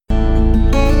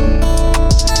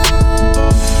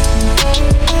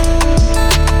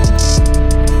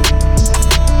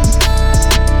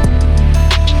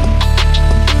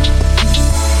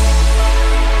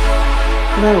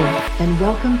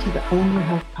Welcome to the Own Your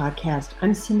Health podcast.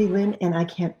 I'm Cindy Lynn, and I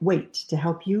can't wait to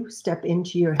help you step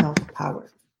into your health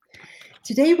power.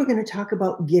 Today, we're going to talk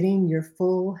about getting your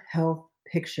full health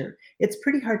picture. It's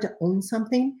pretty hard to own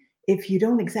something if you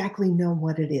don't exactly know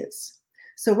what it is.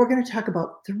 So we're going to talk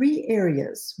about 3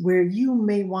 areas where you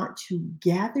may want to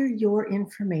gather your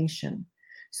information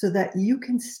so that you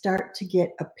can start to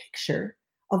get a picture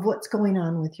of what's going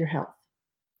on with your health.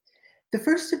 The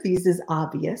first of these is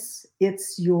obvious.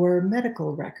 It's your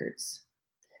medical records.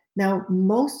 Now,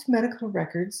 most medical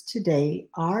records today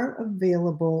are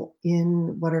available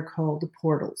in what are called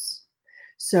portals.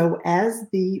 So as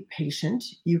the patient,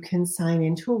 you can sign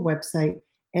into a website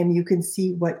and you can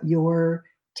see what your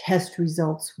test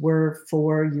results were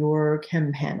for your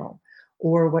chem panel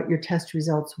or what your test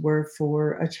results were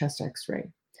for a chest x-ray.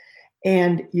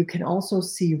 And you can also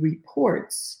see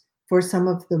reports for some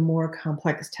of the more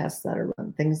complex tests that are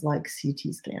run, things like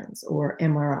CT scans or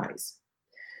MRIs.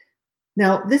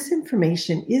 Now, this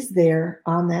information is there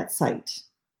on that site,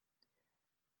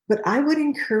 but I would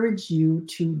encourage you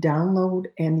to download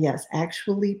and yes,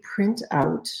 actually print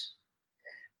out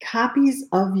copies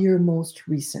of your most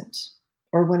recent,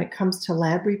 or when it comes to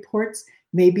lab reports,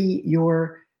 maybe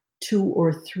your 2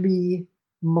 or 3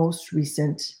 most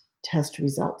recent test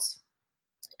results.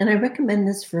 And I recommend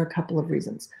this for a couple of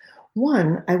reasons.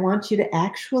 One, I want you to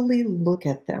actually look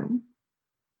at them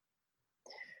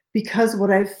because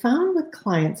what I've found with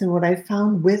clients and what I've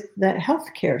found with the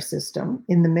healthcare system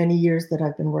in the many years that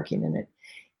I've been working in it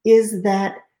is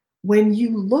that when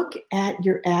you look at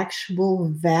your actual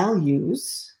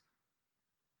values,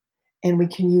 and we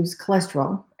can use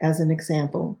cholesterol as an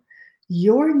example,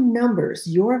 your numbers,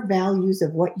 your values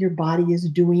of what your body is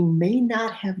doing may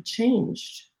not have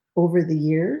changed over the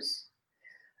years,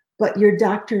 but your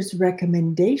doctor's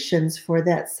recommendations for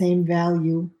that same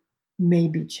value may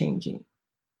be changing.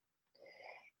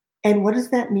 And what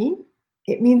does that mean?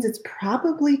 It means it's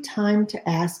probably time to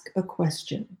ask a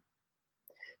question.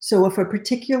 So if a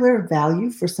particular value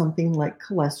for something like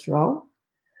cholesterol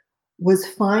was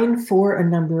fine for a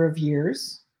number of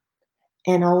years,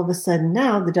 and all of a sudden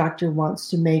now the doctor wants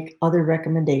to make other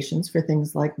recommendations for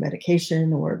things like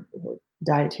medication or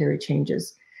dietary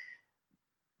changes,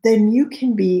 then you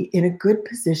can be in a good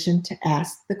position to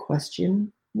ask the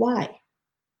question, why?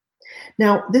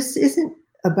 Now, this isn't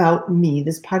about me.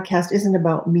 This podcast isn't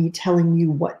about me telling you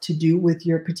what to do with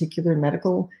your particular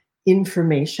medical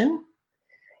information.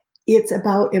 It's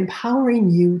about empowering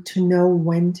you to know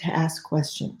when to ask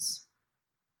questions.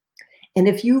 And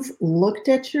if you've looked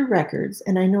at your records,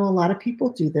 and I know a lot of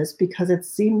people do this because it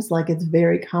seems like it's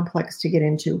very complex to get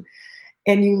into,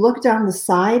 and you look down the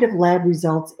side of lab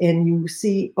results and you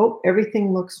see, oh,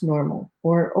 everything looks normal.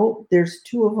 Or, oh, there's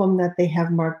 2 of them that they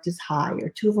have marked as high or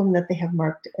 2 of them that they have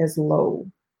marked as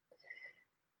low.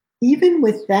 Even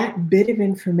with that bit of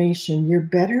information, you're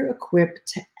better equipped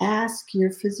to ask your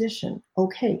physician,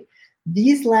 okay,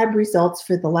 these lab results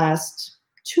for the last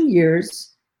 2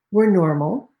 years were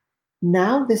normal.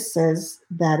 Now this says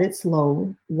that it's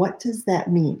low. What does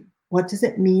that mean? What does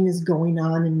it mean is going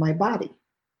on in my body?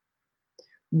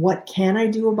 What can I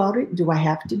do about it? Do I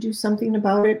have to do something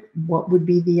about it? What would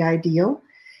be the ideal?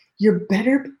 You're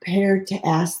better prepared to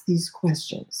ask these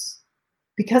questions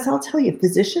because I'll tell you,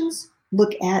 physicians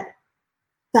look at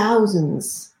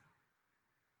thousands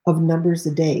of numbers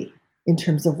a day in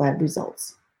terms of lab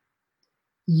results.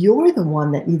 You're the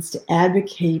one that needs to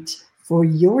advocate for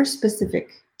your specific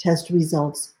test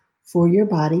results for your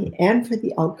body and for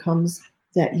the outcomes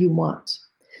that you want.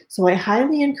 So I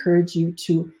highly encourage you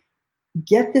to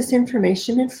get this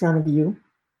information in front of you,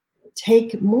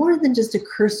 take more than just a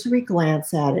cursory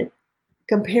glance at it,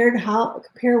 compare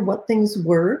what things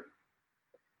were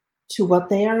to what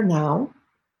they are now,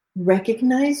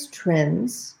 recognize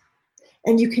trends,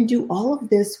 and you can do all of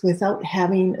this without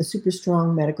having a super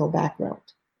strong medical background.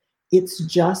 It's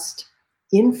just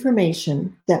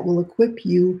information that will equip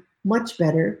you much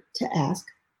better to ask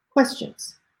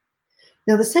questions.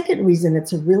 Now, the second reason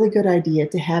it's a really good idea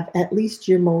to have at least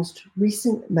your most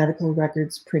recent medical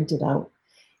records printed out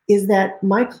is that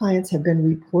my clients have been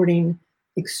reporting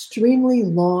extremely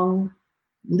long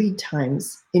lead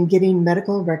times in getting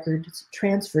medical records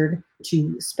transferred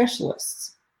to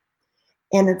specialists.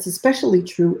 And it's especially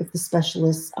true if the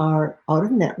specialists are out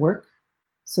of network,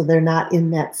 so they're not in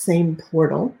that same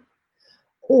portal,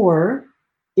 or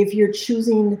if you're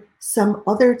choosing some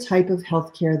other type of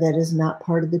healthcare that is not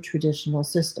part of the traditional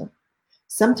system.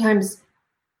 Sometimes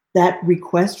that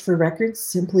request for records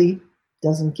simply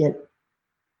doesn't get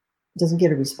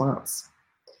a response.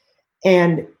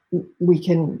 And we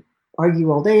can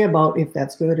argue all day about if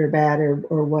that's good or bad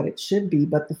or what it should be.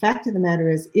 But the fact of the matter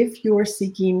is, if you're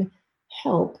seeking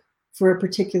help for a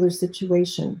particular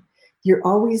situation, you're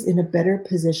always in a better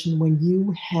position when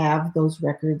you have those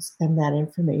records and that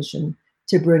information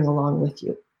to bring along with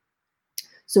you.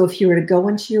 So if you were to go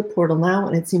into your portal now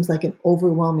and it seems like an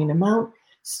overwhelming amount,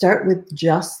 start with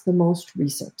just the most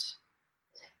recent.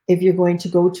 If you're going to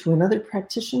go to another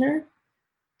practitioner,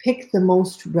 pick the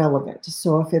most relevant.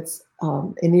 So if it's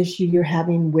an issue you're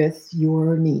having with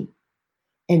your knee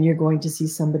and you're going to see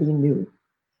somebody new,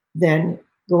 then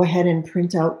go ahead and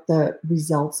print out the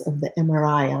results of the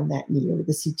MRI on that knee or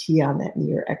the CT on that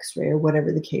knee or X-ray or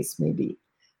whatever the case may be.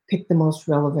 Pick the most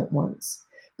relevant ones.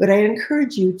 But I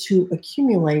encourage you to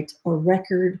accumulate a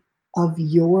record of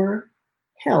your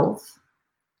health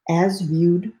as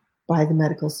viewed by the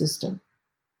medical system.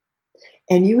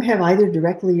 And you have either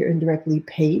directly or indirectly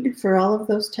paid for all of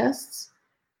those tests,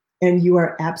 and you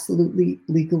are absolutely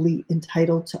legally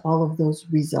entitled to all of those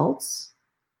results.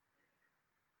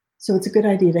 So it's a good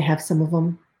idea to have some of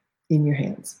them in your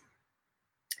hands.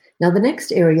 Now, the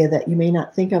next area that you may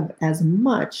not think of as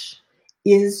much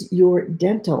is your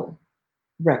dental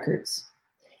records.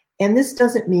 And this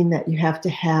doesn't mean that you have to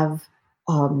have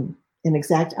an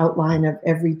exact outline of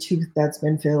every tooth that's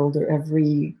been filled or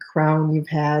every crown you've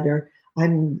had, or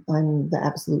I'm the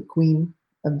absolute queen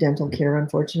of dental care,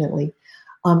 unfortunately.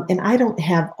 And I don't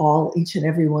have each and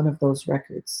every one of those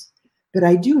records, but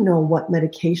I do know what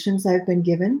medications I've been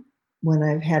given when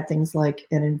I've had things like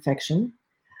an infection.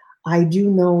 I do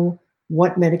know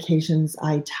what medications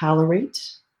I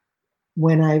tolerate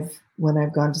when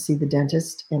I've gone to see the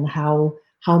dentist, and how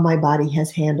my body has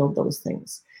handled those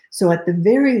things. So at the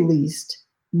very least,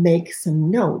 make some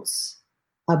notes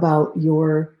about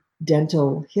your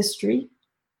dental history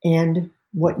and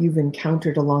what you've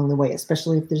encountered along the way,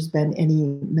 especially if there's been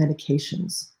any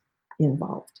medications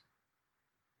involved.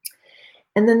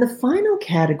 And then the final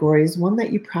category is one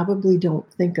that you probably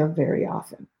don't think of very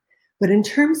often. But in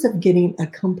terms of getting a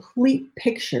complete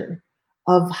picture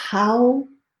of how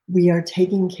we are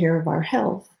taking care of our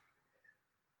health,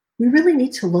 we really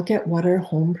need to look at what our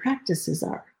home practices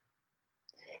are.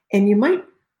 And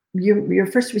your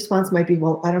first response might be,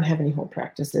 well, I don't have any home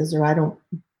practices, or I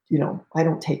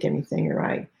don't take anything,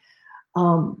 or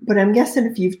but I'm guessing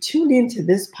if you've tuned into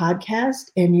this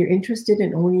podcast and you're interested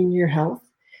in owning your health,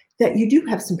 that you do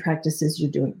have some practices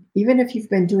you're doing, even if you've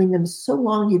been doing them so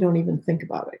long you don't even think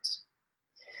about it.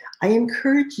 I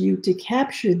encourage you to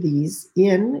capture these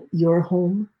in your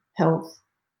home health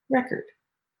record.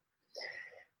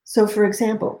 So, for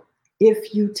example,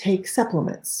 if you take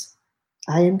supplements,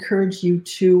 I encourage you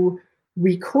to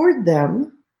record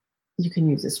them. You can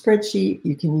use a spreadsheet,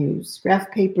 you can use graph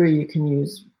paper, you can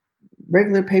use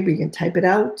regular paper, you can type it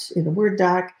out in a Word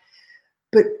doc,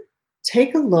 but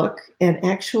take a look and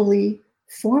actually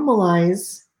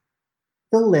formalize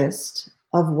the list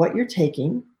of what you're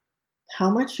taking, how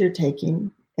much you're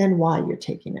taking, and why you're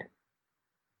taking it.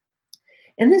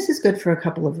 And this is good for a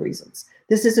couple of reasons.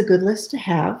 This is a good list to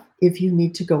have if you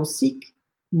need to go seek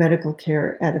medical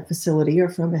care at a facility or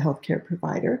from a healthcare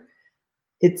provider.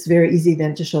 It's very easy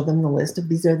then to show them the list of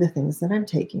these are the things that I'm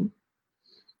taking.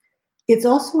 It's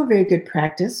also a very good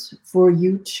practice for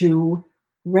you to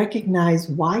recognize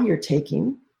why you're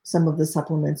taking some of the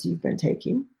supplements you've been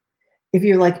taking. If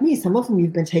you're like me, some of them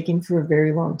you've been taking for a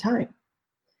very long time.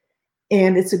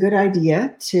 And it's a good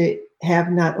idea to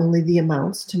have not only the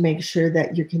amounts to make sure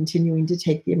that you're continuing to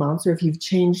take the amounts, or if you've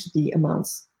changed the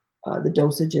amounts, the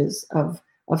dosages of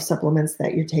supplements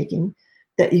that you're taking,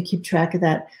 that you keep track of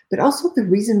that, but also the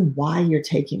reason why you're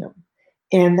taking them.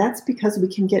 And that's because we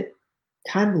can get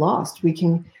kind of lost. We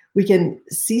can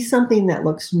see something that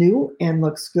looks new and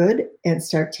looks good and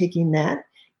start taking that.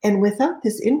 And without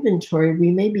this inventory,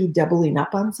 we may be doubling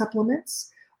up on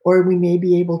supplements, or we may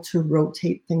be able to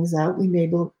rotate things out. We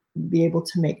may be able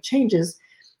to make changes.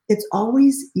 It's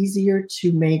always easier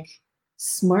to make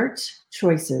smart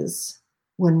choices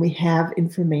when we have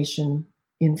information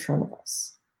in front of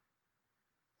us.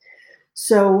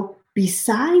 So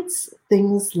besides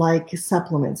things like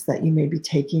supplements that you may be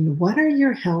taking, what are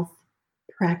your health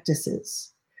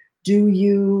practices? Do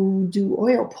you do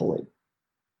oil pulling?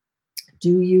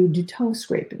 Do you do tongue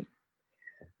scraping?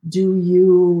 Do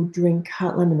you drink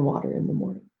hot lemon water in the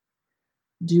morning?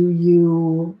 Do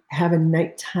you have a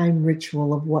nighttime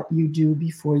ritual of what you do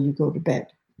before you go to bed?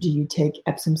 Do you take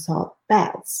Epsom salt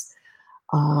baths?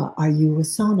 Are you a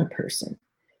sauna person?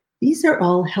 These are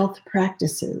all health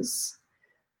practices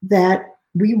that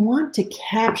we want to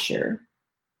capture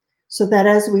so that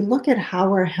as we look at how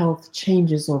our health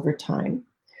changes over time,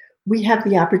 we have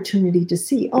the opportunity to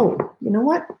see, oh, you know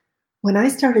what? When I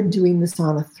started doing the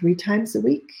sauna 3 times a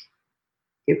week,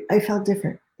 I felt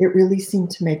different. It really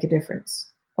seemed to make a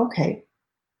difference. Okay,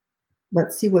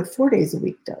 let's see what 4 days a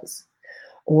week does.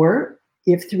 Or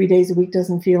if 3 days a week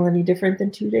doesn't feel any different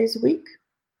than 2 days a week,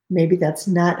 maybe that's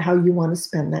not how you want to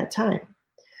spend that time.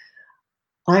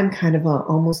 I'm kind of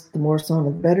almost the more sauna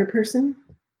the better person,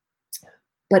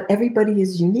 but everybody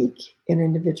is unique and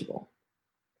individual.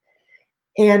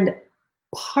 And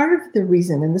part of the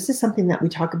reason, and this is something that we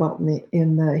talk about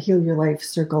in the Heal Your Life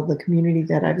Circle, the community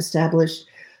that I've established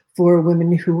for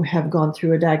women who have gone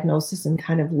through a diagnosis and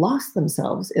kind of lost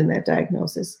themselves in that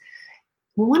diagnosis.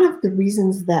 One of the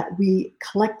reasons that we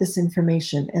collect this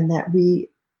information and that we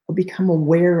become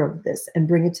aware of this and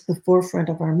bring it to the forefront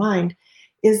of our mind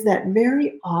is that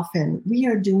very often we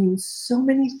are doing so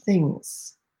many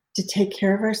things to take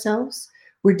care of ourselves.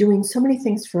 We're doing so many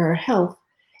things for our health,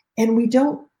 and we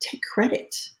don't take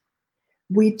credit.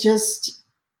 We just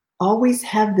always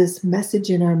have this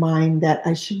message in our mind that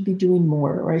I should be doing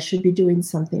more or I should be doing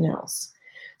something else.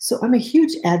 So I'm a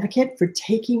huge advocate for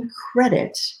taking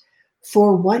credit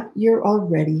for what you're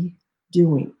already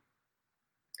doing.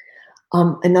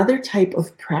 Another type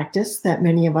of practice that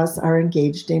many of us are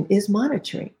engaged in is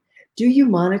monitoring. Do you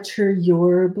monitor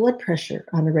your blood pressure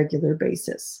on a regular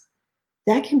basis?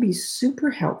 That can be super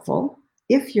helpful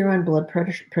if you're on blood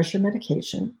pressure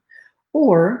medication.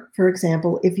 Or, for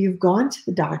example, if you've gone to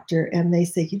the doctor and they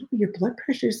say, your blood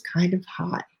pressure is kind of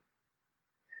high.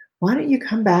 Why don't you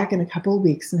come back in a couple of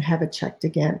weeks and have it checked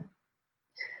again?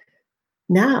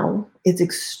 Now, it's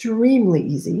extremely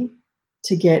easy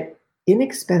to get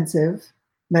inexpensive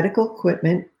medical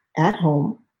equipment at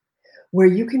home where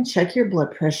you can check your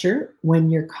blood pressure when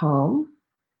you're calm,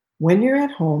 when you're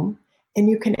at home, and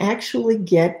you can actually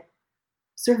get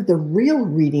sort of the real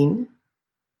reading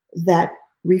that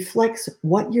reflects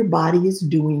what your body is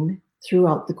doing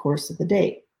throughout the course of the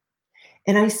day.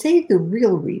 And I say the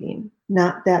real reading,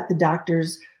 not that the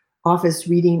doctor's office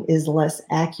reading is less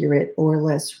accurate or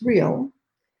less real,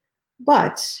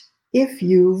 but if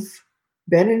you've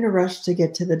been in a rush to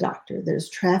get to the doctor, there's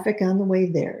traffic on the way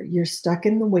there, you're stuck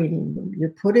in the waiting room, you're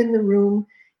put in the room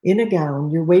in a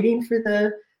gown, you're waiting for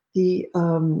the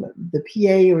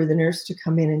PA or the nurse to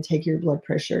come in and take your blood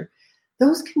pressure.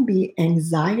 Those can be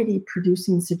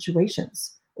anxiety-producing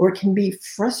situations, or it can be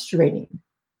frustrating.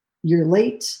 You're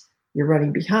late, you're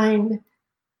running behind,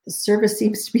 the service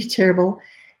seems to be terrible.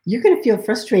 You're going to feel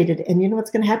frustrated, and you know what's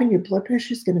going to happen? Your blood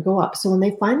pressure is going to go up. So when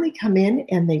they finally come in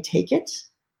and they take it,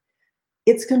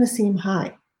 it's going to seem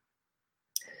high.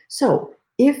 So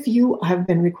if you have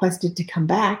been requested to come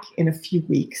back in a few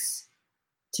weeks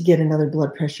to get another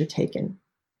blood pressure taken,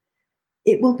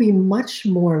 it will be much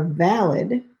more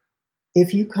valid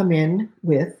if you come in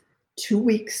with 2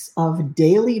 weeks of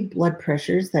daily blood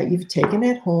pressures that you've taken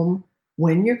at home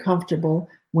when you're comfortable,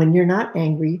 when you're not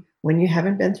angry, when you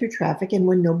haven't been through traffic, and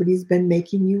when nobody's been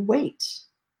making you wait.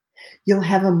 You'll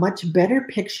have a much better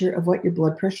picture of what your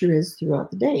blood pressure is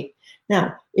throughout the day.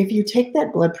 Now, if you take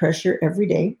that blood pressure every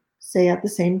day, say at the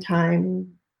same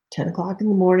time, 10 o'clock in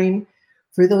the morning,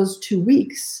 for those 2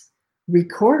 weeks,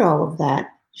 record all of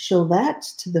that, show that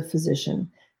to the physician.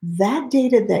 That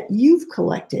data that you've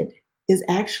collected is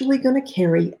actually going to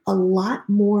carry a lot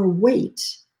more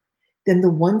weight than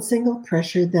the one single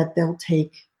pressure that they'll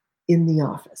take in the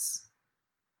office.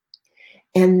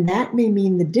 And that may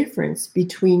mean the difference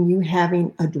between you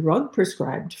having a drug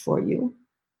prescribed for you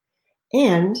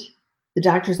and the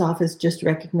doctor's office just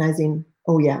recognizing,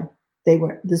 oh yeah,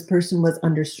 this person was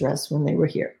under stress when they were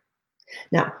here.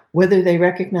 Now, whether they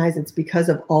recognize it's because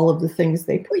of all of the things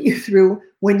they put you through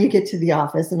when you get to the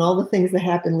office and all the things that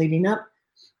happen leading up,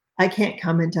 I can't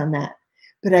comment on that.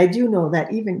 But I do know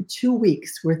that even 2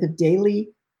 weeks worth of daily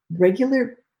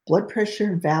regular blood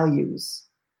pressure values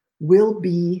will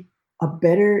be a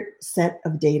better set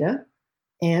of data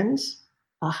and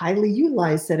a highly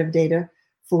utilized set of data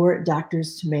for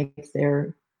doctors to make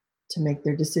their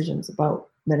decisions about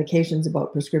medications,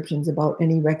 about prescriptions, about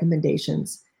any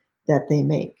recommendations that they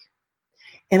make.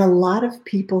 And a lot of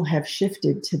people have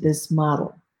shifted to this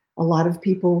model. A lot of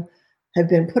people have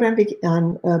been put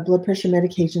on blood pressure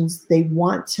medications. They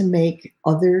want to make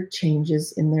other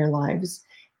changes in their lives,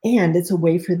 and it's a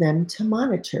way for them to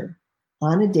monitor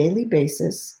on a daily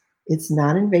basis. It's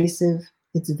non-invasive,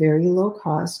 it's very low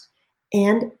cost,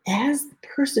 and as the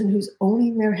person who's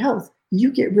owning their health,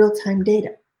 you get real-time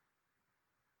data.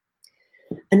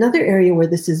 Another area where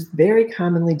this is very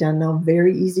commonly done now,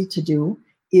 very easy to do,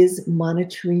 is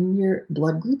monitoring your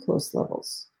blood glucose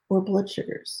levels or blood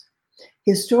sugars.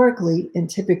 Historically and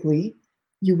typically,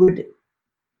 you would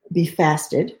be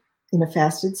fasted in a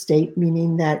fasted state,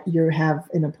 meaning that you have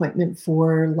an appointment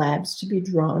for labs to be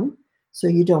drawn. So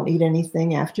you don't eat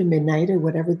anything after midnight or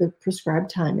whatever the prescribed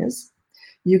time is.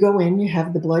 You go in, you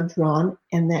have the blood drawn,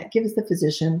 and that gives the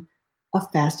physician a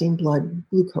fasting blood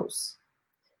glucose.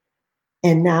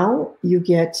 And now you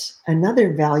get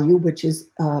another value, which is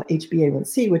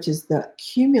HbA1c, which is the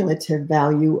cumulative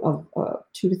value of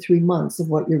 2 to 3 months of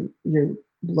what your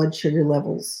blood sugar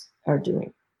levels are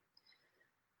doing.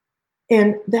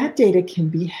 And that data can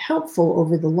be helpful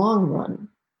over the long run,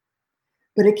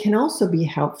 but it can also be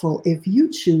helpful if you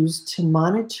choose to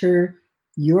monitor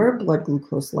your blood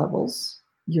glucose levels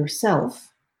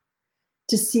yourself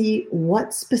to see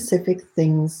what specific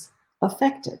things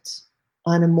affect it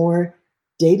on a more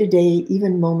day-to-day,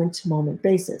 even moment-to-moment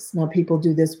basis. Now, people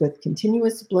do this with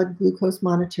continuous blood glucose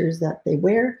monitors that they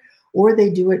wear, or they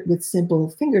do it with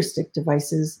simple finger stick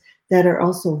devices that are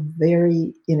also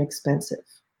very inexpensive.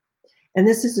 And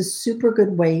this is a super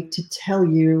good way to tell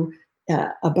you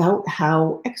about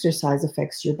how exercise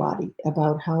affects your body,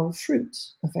 about how fruit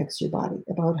affects your body,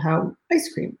 about how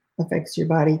ice cream affects your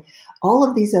body, all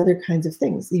of these other kinds of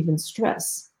things, even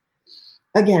stress.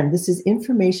 Again, this is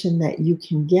information that you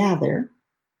can gather,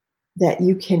 that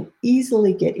you can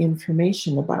easily get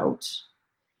information about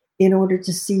in order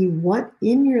to see what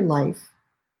in your life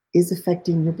is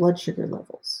affecting your blood sugar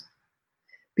levels.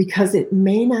 Because it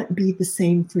may not be the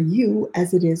same for you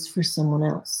as it is for someone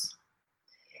else.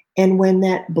 And when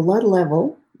that blood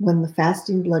level, when the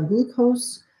fasting blood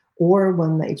glucose or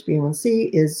when the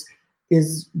HbA1c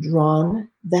is drawn,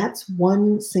 that's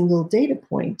one single data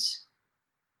point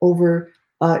over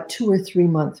a 2 or 3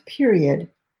 month period.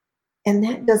 And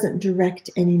that doesn't direct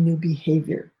any new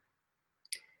behavior.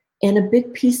 And a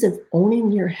big piece of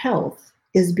owning your health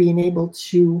is being able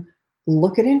to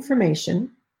look at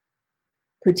information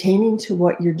pertaining to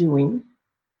what you're doing,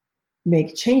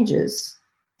 make changes,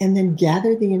 and then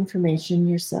gather the information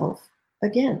yourself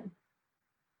again.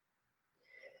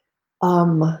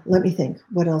 Let me think,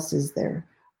 what else is there?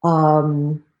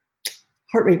 Heart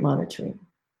rate monitoring.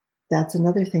 That's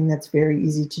another thing that's very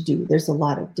easy to do. There's a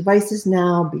lot of devices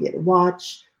now, be it a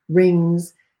watch,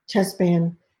 rings, chest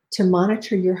band, to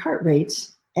monitor your heart rate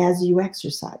as you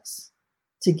exercise,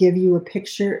 to give you a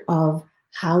picture of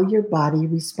how your body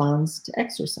responds to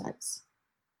exercise.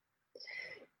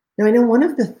 Now, I know one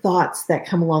of the thoughts that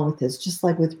come along with this, just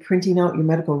like with printing out your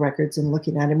medical records and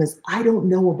looking at them, is I don't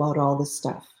know about all this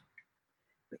stuff.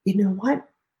 But you know what?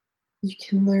 You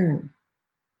can learn.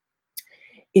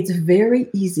 It's very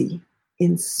easy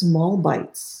in small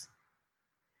bites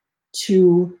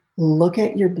to look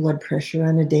at your blood pressure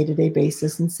on a day-to-day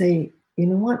basis and say, you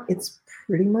know what? It's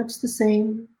pretty much the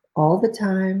same all the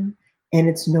time. And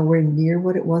it's nowhere near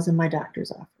what it was in my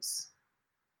doctor's office.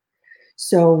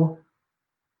 So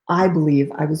I believe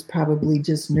I was probably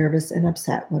just nervous and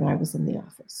upset when I was in the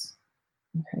office.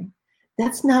 Okay.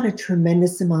 That's not a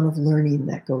tremendous amount of learning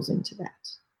that goes into that,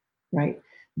 right?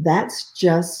 That's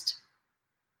just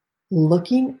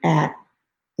looking at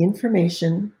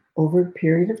information over a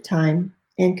period of time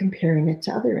and comparing it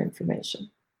to other information.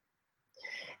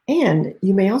 And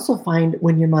you may also find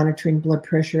when you're monitoring blood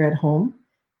pressure at home,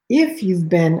 if you've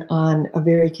been on a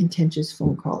very contentious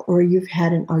phone call, or you've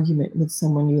had an argument with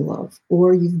someone you love,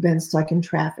 or you've been stuck in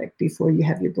traffic before you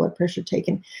have your blood pressure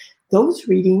taken, those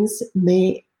readings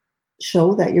may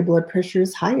show that your blood pressure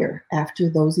is higher after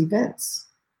those events.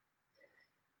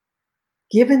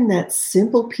 Given that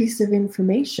simple piece of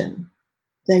information,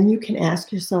 then you can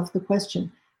ask yourself the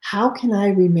question, how can I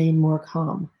remain more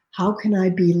calm? How can I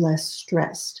be less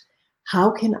stressed? How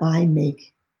can I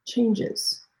make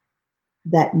changes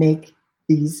that make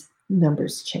these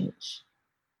numbers change?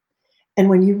 And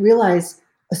when you realize,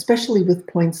 especially with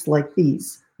points like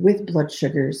these, with blood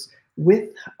sugars, with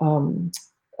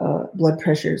blood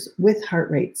pressures, with heart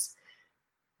rates,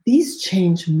 these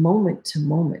change moment to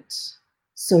moment.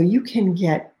 So you can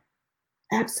get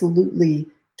absolutely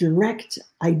direct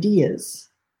ideas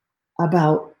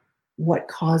about what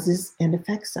causes and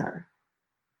effects are.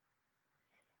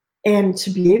 And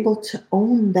to be able to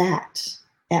own that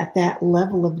at that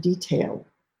level of detail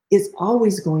is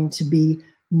always going to be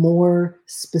more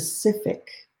specific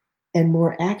and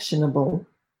more actionable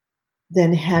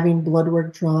than having blood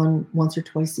work drawn once or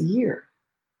twice a year.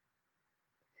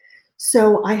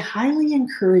 So I highly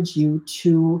encourage you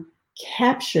to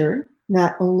capture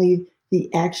not only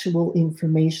the actual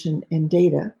information and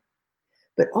data,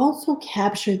 but also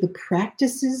capture the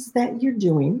practices that you're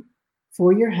doing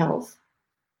for your health.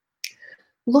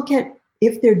 Look at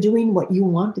if they're doing what you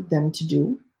wanted them to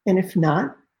do, and if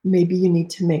not, maybe you need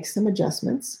to make some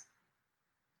adjustments.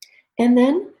 And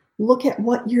then look at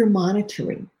what you're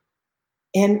monitoring.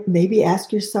 And maybe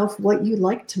ask yourself what you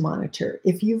like to monitor.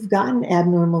 If you've gotten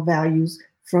abnormal values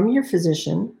from your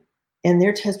physician and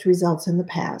their test results in the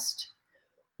past,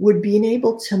 would being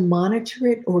able to monitor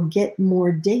it or get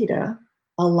more data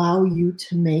allow you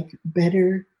to make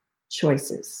better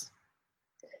choices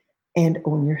and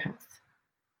own your health?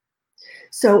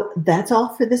 So that's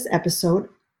all for this episode.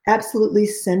 Absolutely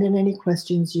send in any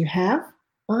questions you have.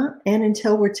 And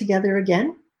until we're together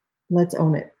again, let's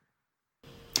own it.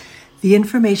 The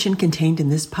information contained in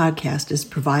this podcast is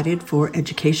provided for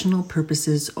educational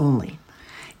purposes only.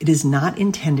 It is not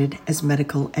intended as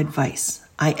medical advice.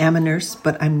 I am a nurse,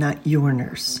 but I'm not your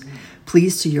nurse.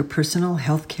 Please see your personal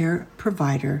healthcare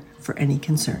provider for any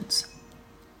concerns.